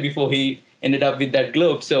something, right, before he ended up with that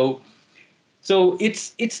globe. So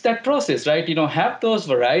it's that process, right? Have those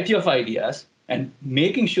variety of ideas and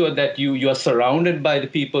making sure that you are surrounded by the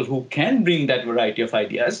people who can bring that variety of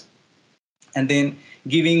ideas, and then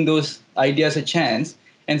giving those ideas a chance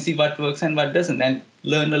and see what works and what doesn't, and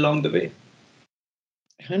learn along the way.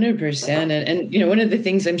 100%. And one of the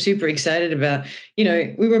things I'm super excited about,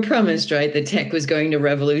 we were promised, right, that tech was going to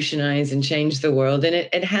revolutionize and change the world. And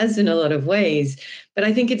it has in a lot of ways. But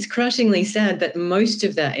I think it's crushingly sad that most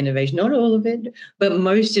of that innovation, not all of it, but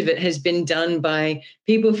most of it has been done by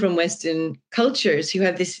people from Western cultures who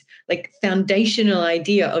have this like foundational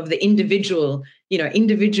idea of the individual,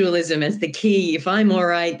 individualism as the key. If I'm all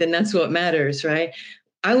right, then that's what matters, right?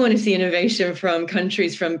 I want to see innovation from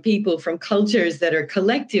countries, from people, from cultures that are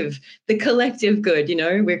collective, the collective good.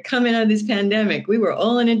 We're coming out of this pandemic. We were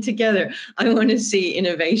all in it together. I want to see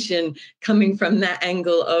innovation coming from that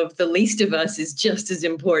angle of the least of us is just as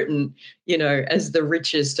important, as the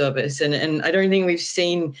richest of us. And I don't think we've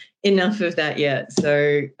seen enough of that yet.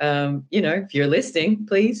 So, if you're listening,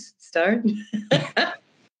 please start.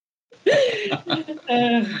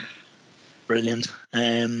 Brilliant.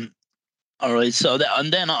 All right, so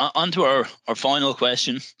and then on to our final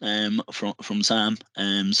question from Sam.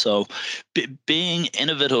 So being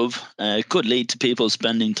innovative could lead to people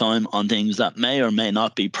spending time on things that may or may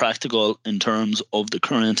not be practical in terms of the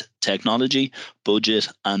current technology, budget,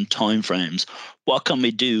 and timeframes. What can we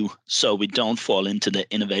do so we don't fall into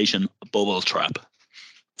the innovation bubble trap?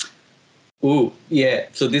 Ooh, yeah.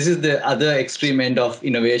 So this is the other extreme end of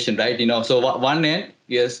innovation, right? So one end,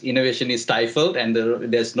 yes, innovation is stifled and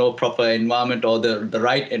there's no proper environment or the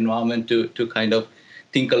right environment to kind of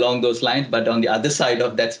think along those lines. But on the other side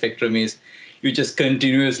of that spectrum is you just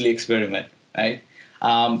continuously experiment, right?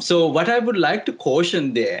 So what I would like to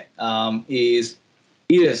caution there is,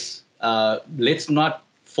 yes, let's not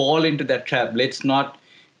fall into that trap. Let's not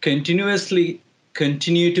continue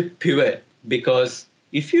to pivot, because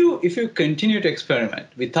if you continue to experiment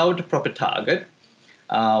without a proper target,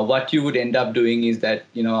 what you would end up doing is that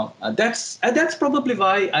that's probably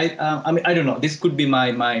why I don't know. This could be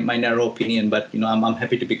my narrow opinion, but I'm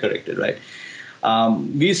happy to be corrected, right?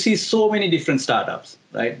 We see so many different startups,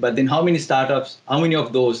 right? But then how many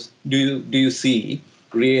of those do you see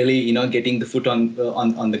really, getting the foot on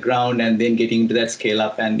the ground and then getting into that scale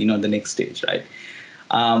up and, the next stage, right?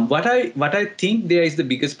 What I think there is the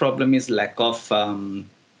biggest problem is lack of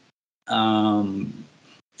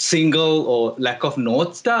single or lack of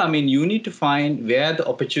North Star. I mean, you need to find where the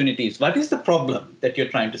opportunity is. What is the problem that you're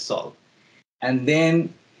trying to solve? And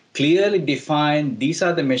then clearly define, these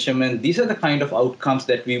are the measurements, these are the kind of outcomes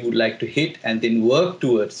that we would like to hit, and then work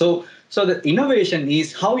towards. So the innovation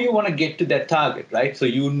is how you want to get to that target, right? So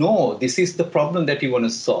this is the problem that you want to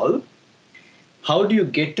solve. How do you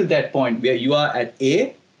get to that point where you are at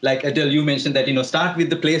A? Like Adel, you mentioned that, start with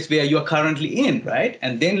the place where you are currently in, right?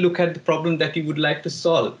 And then look at the problem that you would like to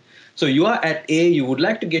solve. So you are at A, you would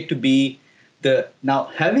like to get to B. Now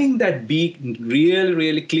having that B really,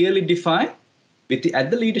 really clearly defined at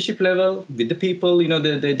the leadership level, with the people,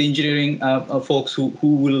 the engineering folks who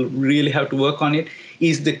will really have to work on it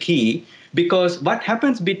is the key. Because what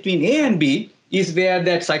happens between A and B is where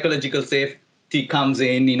that psychological safety comes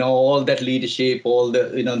in, all that leadership, all the,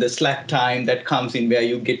 the slack time that comes in where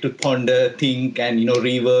you get to ponder, think, and,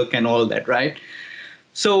 rework and all that, right?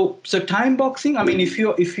 So time boxing, I mean,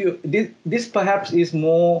 this perhaps is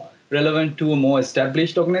more relevant to a more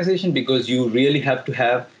established organization because you really have to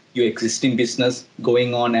have your existing business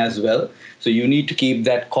going on as well. So you need to keep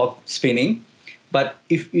that clock spinning. But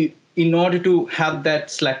in order to have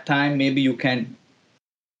that slack time, maybe you can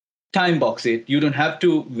time box it. You don't have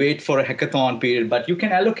to wait for a hackathon period, but you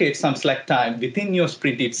can allocate some slack time within your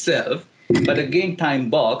sprint itself. But again, time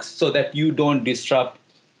box so that you don't disrupt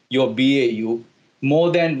your BAU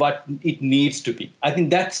more than what it needs to be. I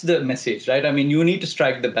think that's the message, right? I mean, you need to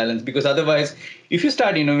strike the balance because otherwise, if you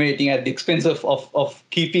start innovating at the expense of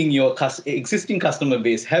keeping your existing customer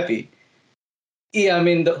base happy, yeah, I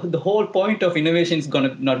mean, the whole point of innovation is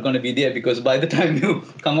not going to be there because by the time you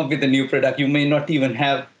come up with a new product, you may not even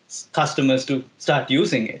have customers to start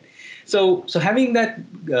using it. So having that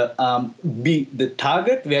be the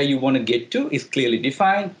target where you want to get to is clearly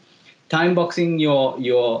defined. Time boxing your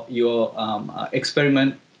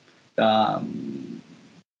experiment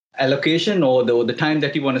allocation or the time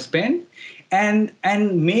that you want to spend, and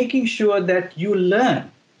making sure that you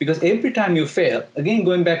learn, because every time you fail, again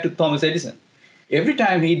going back to Thomas Edison, every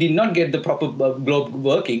time he did not get the proper globe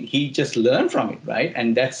working, he just learned from it, right?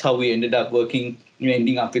 And that's how we ended up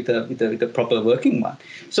ending up with a proper working one.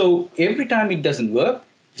 So every time it doesn't work,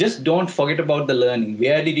 just don't forget about the learning.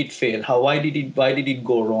 Where did it fail? Why did it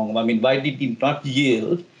go wrong? I mean, why did it not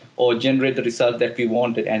yield or generate the result that we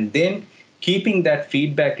wanted? And then keeping that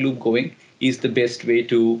feedback loop going is the best way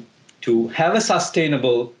to have a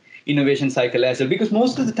sustainable innovation cycle as well. Because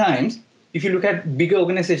most of the times, if you look at bigger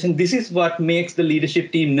organizations, this is what makes the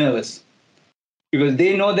leadership team nervous. Because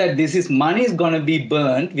they know that money is going to be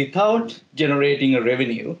burned without generating a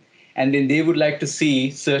revenue. And then they would like to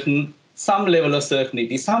see some level of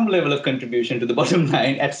certainty, some level of contribution to the bottom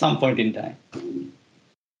line at some point in time.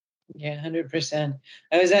 Yeah, 100%.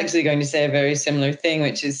 I was actually going to say a very similar thing,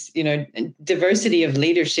 which is, diversity of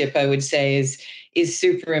leadership, I would say, is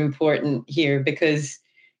super important here, because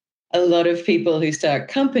a lot of people who start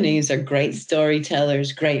companies are great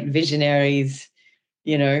storytellers, great visionaries.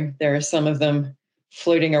 There are some of them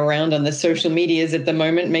floating around on the social medias at the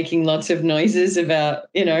moment, making lots of noises about,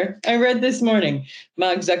 I read this morning,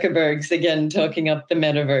 Mark Zuckerberg's again talking up the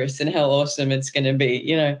metaverse and how awesome it's going to be.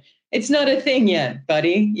 It's not a thing yet,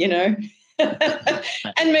 buddy, and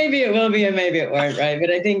maybe it will be and maybe it won't, right? But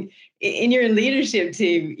I think in your leadership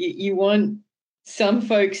team, you want some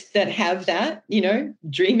folks that have that,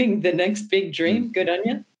 dreaming the next big dream, good on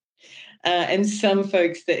you. And some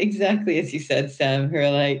folks that, exactly as you said, Sam, who are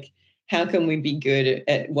like, how can we be good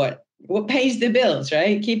at what pays the bills,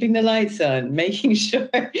 right? Keeping the lights on, making sure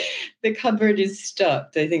the cupboard is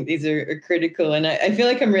stocked. I think these are critical. And I feel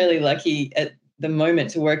like I'm really lucky at the moment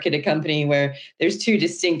to work at a company where there's two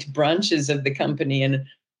distinct branches of the company. And,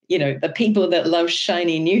 the people that love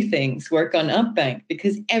shiny new things work on Upbank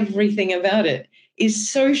because everything about it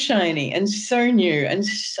is so shiny and so new and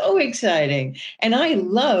so exciting. And I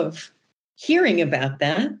love hearing about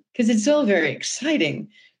that because it's all very exciting.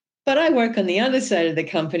 But I work on the other side of the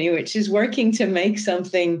company, which is working to make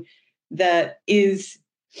something that is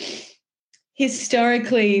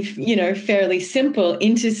historically, fairly simple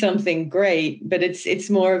into something great, but it's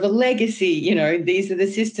more of a legacy. These are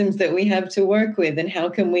the systems that we have to work with, and how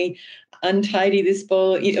can we untidy this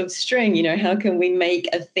ball of string? How can we make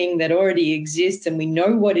a thing that already exists and we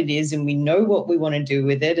know what it is and we know what we want to do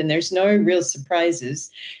with it and there's no real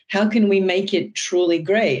surprises? How can we make it truly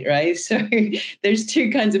great, right? So there's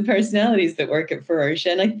two kinds of personalities that work at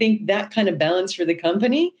Ferocia. And I think that kind of balance for the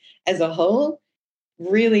company as a whole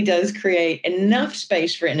really does create enough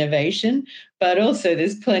space for innovation, but also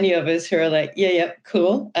there's plenty of us who are like, yeah,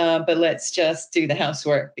 cool, but let's just do the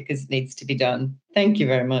housework because it needs to be done. Thank you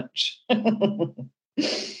very much.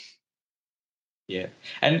 Yeah.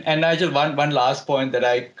 And Nigel, one last point that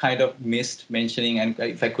I kind of missed mentioning, and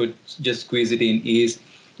if I could just squeeze it in, is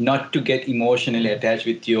not to get emotionally attached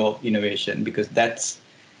with your innovation, because that's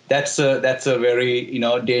a very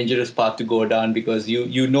dangerous path to go down, because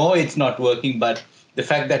you know it's not working, but the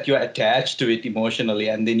fact that you're attached to it emotionally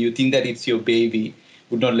and then you think that it's your baby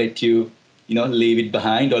would not let you leave it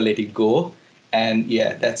behind or let it go. And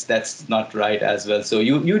yeah, that's not right as well. So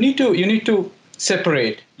you need to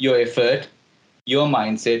separate your effort, your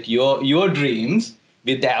mindset, your dreams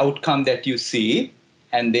with the outcome that you see.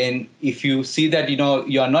 And then if you see that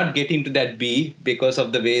you are not getting to that B because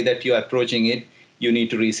of the way that you're approaching it, you need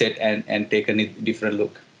to reset and take a different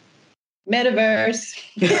look. Metaverse.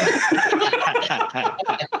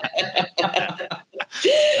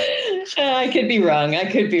 I could be wrong.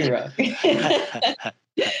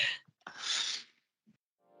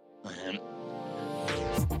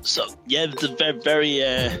 So yeah,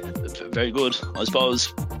 very good, I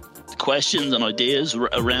suppose, questions and ideas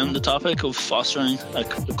around the topic of fostering a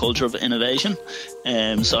culture of innovation.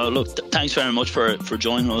 So look, thanks very much for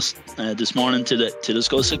joining us this morning to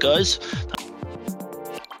discuss it, guys.